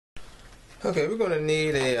Okay, we're going to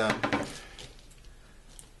need a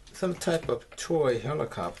some type of toy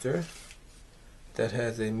helicopter that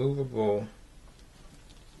has a movable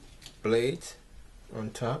blade on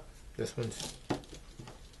top. This one's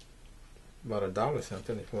about $1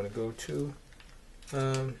 something. If you want to go to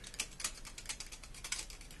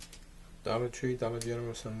Dollar Tree, Dollar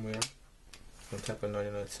General, somewhere, some type of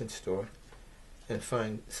 99-cent store, and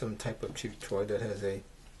find some type of cheap toy that has a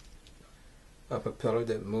propeller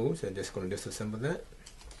that moves. I'm just going to disassemble that.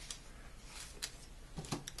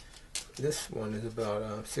 This one is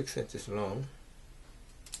about 6 inches long.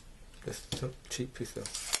 Just some cheap piece of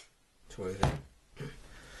toy there. What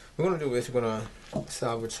we're going to do is we're going to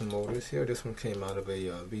salvage some motors here. This one came out of a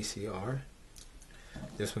VCR.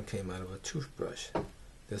 This one came out of a toothbrush.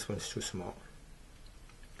 This one's too small.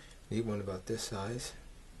 Need one about this size.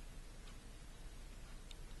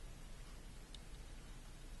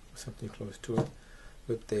 Something close to it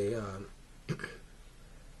with a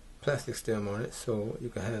plastic stem on it, so you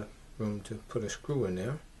can have room to put a screw in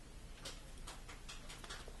there.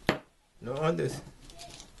 Now on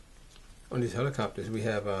these helicopters we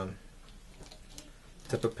have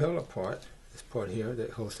the propeller part, this part here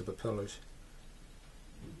that holds the propellers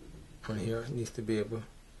on here, needs to be able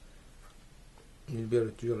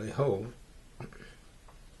to drill a hole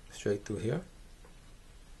straight through here.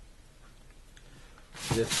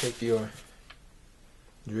 Just take your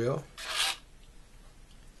drill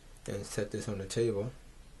and set this on the table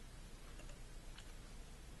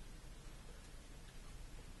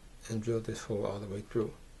and drill this hole all the way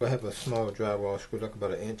through. I have a small drywall screw, like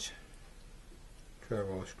about 1 inch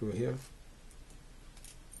drywall screw here.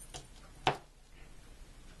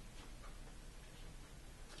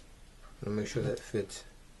 I'll make sure that fits.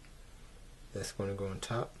 That's going to go on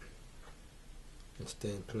top and stay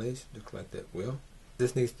in place. Look like that will.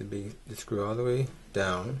 This needs to be the screw all the way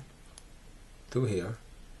down through here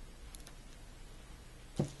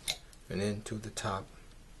and into the top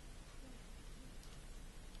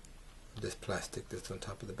of this plastic that's on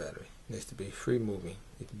top of the battery. It needs to be free moving.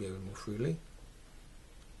 You need to be able to move freely.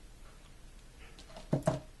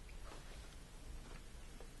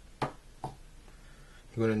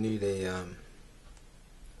 You're going to need a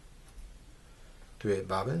thread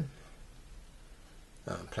bobbin.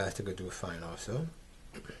 Plastic will do fine also.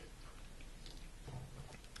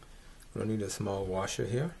 We're going to need a small washer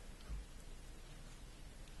here.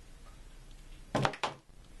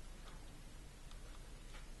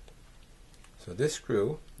 So this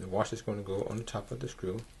screw, the washer is going to go on the top of the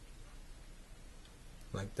screw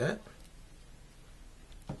like that.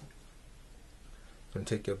 You're going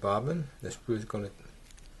to take your bobbin. The screw is going to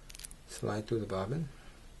slide through the bobbin.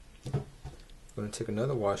 You're going to take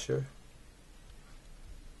another washer,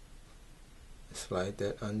 slide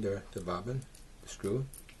that under the bobbin, the screw.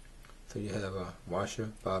 So you have a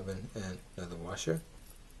washer, bobbin, and another washer.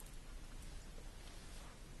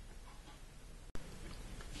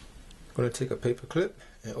 I'm going to take a paper clip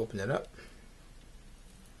and open it up.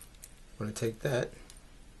 I'm going to take that,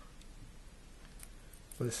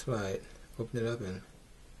 I'm going to slide, open it up and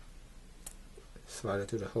slide it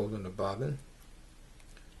through the hole in the bobbin.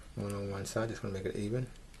 One on one side, just going to make it even.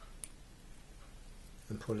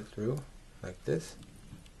 And pull it through like this.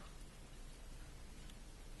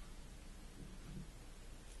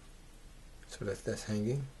 So that's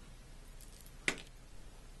hanging.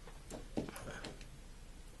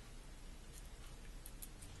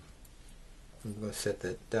 I'm going to set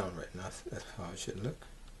that down right now. That's how it should look.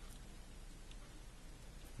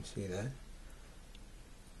 You see that?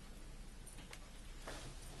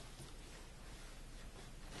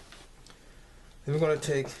 Then we're going to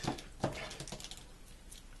take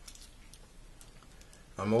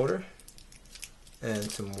a motor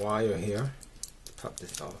and some wire here to pop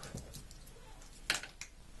this off.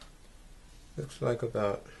 Looks like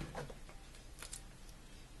about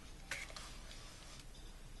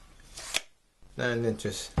 9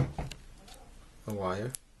 inches of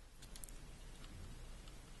wire.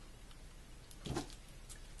 I'm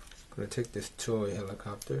going to take this toy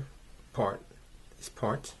helicopter these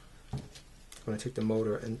parts. I'm going to take the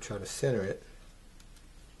motor and try to center it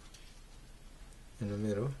in the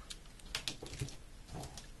middle.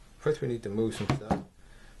 First we need to move some stuff.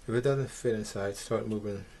 If it doesn't fit inside, start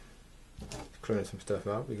moving, clearing some stuff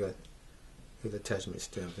out. We got these attachment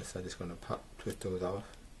stems inside. Just going to twist those off.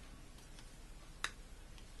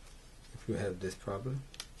 If you have this problem,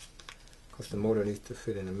 because the motor needs to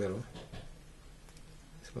fit in the middle.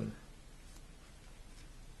 Just going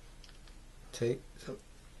to take some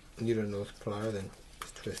needle nose pliers and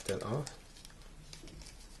just twist that off.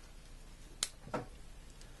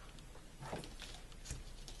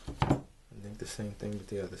 the same thing with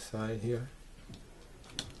the other side here.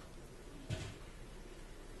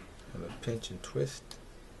 Have a pinch and twist.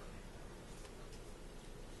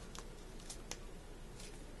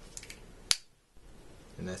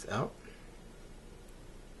 And that's out.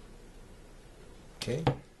 Okay.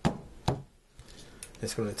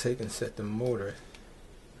 It's going to take and set the motor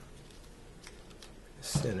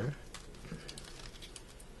center.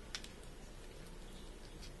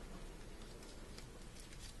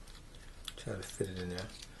 Try to fit it in there.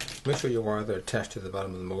 Make sure your wires are attached to the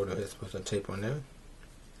bottom of the motor. There's supposed to tape on there.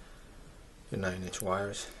 Your 9-inch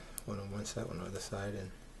wires, one on one side, one on the other side, and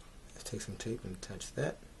let's take some tape and attach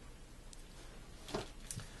that.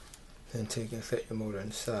 Then take and set your motor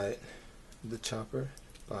inside the chopper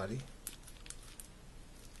body.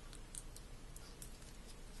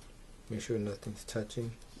 Make sure nothing's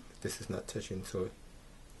touching. This is not touching, so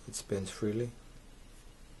it spins freely.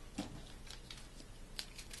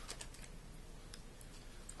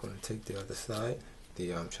 Going to take the other side,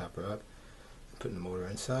 the chopper up, and put the motor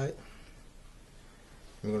inside.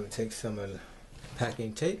 I'm going to take some of the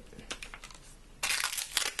packing tape.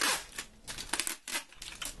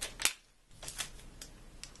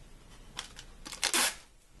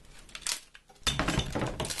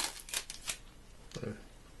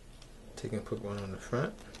 Take and put one on the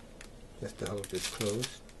front, just to hold this closed.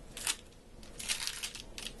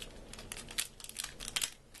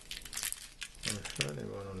 On the front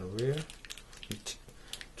and one on the rear. You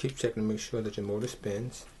keep checking to make sure that your motor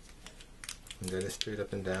spins and that it's straight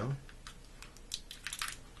up and down.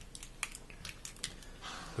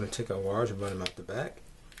 I'm going to take our wires and run them out the back,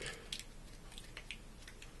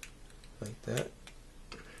 like that.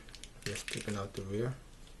 Just taking out the rear.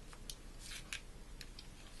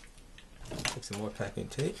 Take some more packing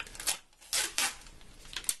tape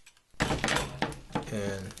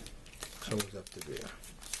and close up the rear.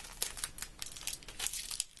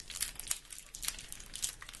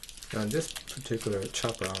 Now this particular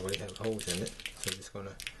chopper already has holes in it, so I'm just going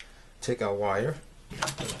to take our wire,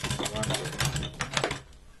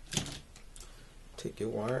 take your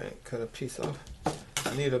wire and cut a piece off.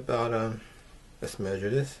 I need about, let's measure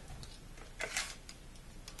this.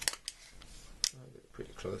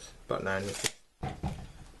 Pretty close, about 9 inches.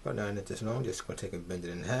 About 9 inches long. Just going to take and bend it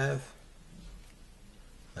in half,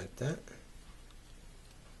 like that.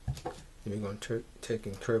 Then we're going to take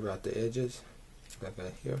and curve out the edges, like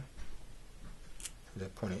that here. So they're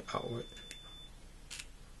pointing outward.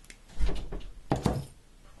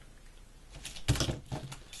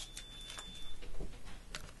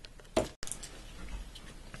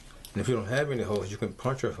 And if you don't have any holes, you can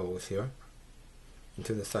punch your holes here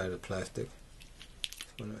into the side of the plastic.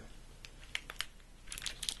 Gonna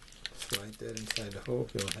slide that inside the hole.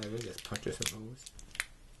 If you don't have it, just punch some holes.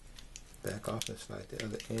 Back off and slide the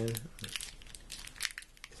other end.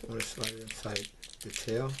 Just want to slide it inside the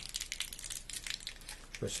tail.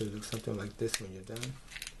 So it should look something like this when you're done.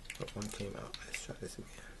 But one came out. Let's try this again.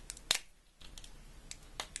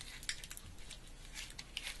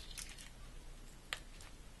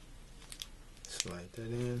 Slide that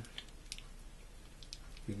in.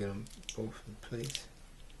 You get them both in place.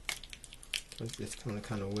 Just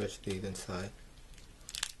kind of wedge these inside.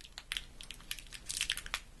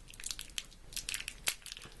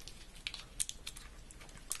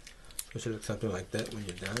 So it should look something like that when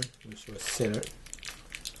you're done. Make sure it's centered.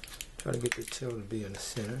 Try to get the tail to be in the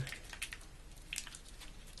center.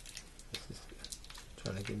 This is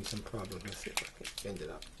trying to give me some problems. Let's see if I can bend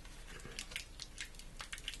it up.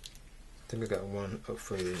 I think I got one up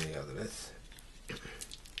further than the other. Let's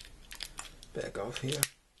back off here.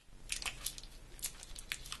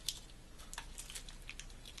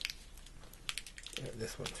 Yeah,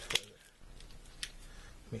 this one's further.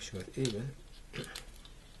 Make sure it's even.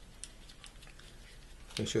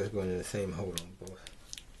 Make sure it's going in the same hole on both.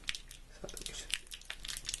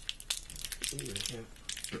 Even here.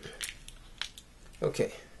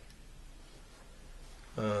 Okay.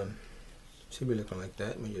 Should be looking like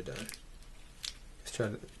that when you're done. Let's try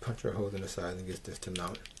to punch our holes in the side and get this to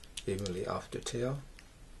mount evenly off the tail.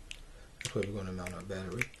 That's where we're going to mount our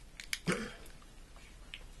battery.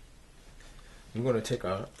 I'm going to take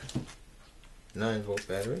our 9-volt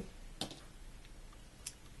battery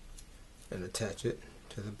and attach it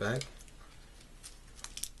to the back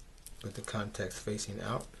with the contacts facing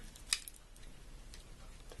out.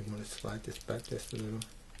 So I'm going to slide this back just a little.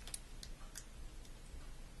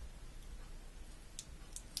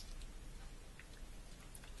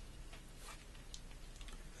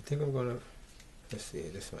 I think I'm going to, let's see,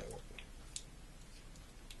 this might work.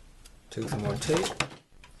 Take some more tape.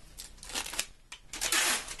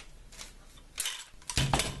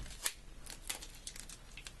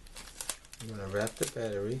 I'm going to wrap the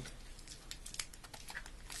battery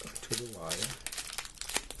onto the wire.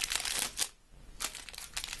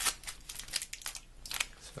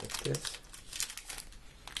 Just like this.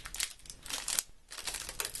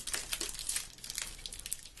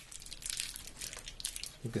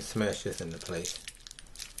 You can smash this into place.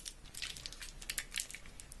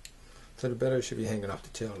 So the battery should be hanging off the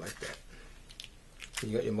tail like that. So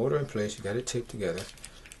you got your motor in place, you got it taped together,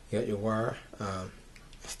 you got your wire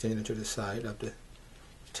extending to the side of the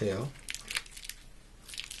tail,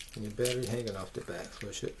 and your battery hanging off the back, so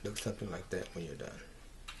it should look something like that when you're done.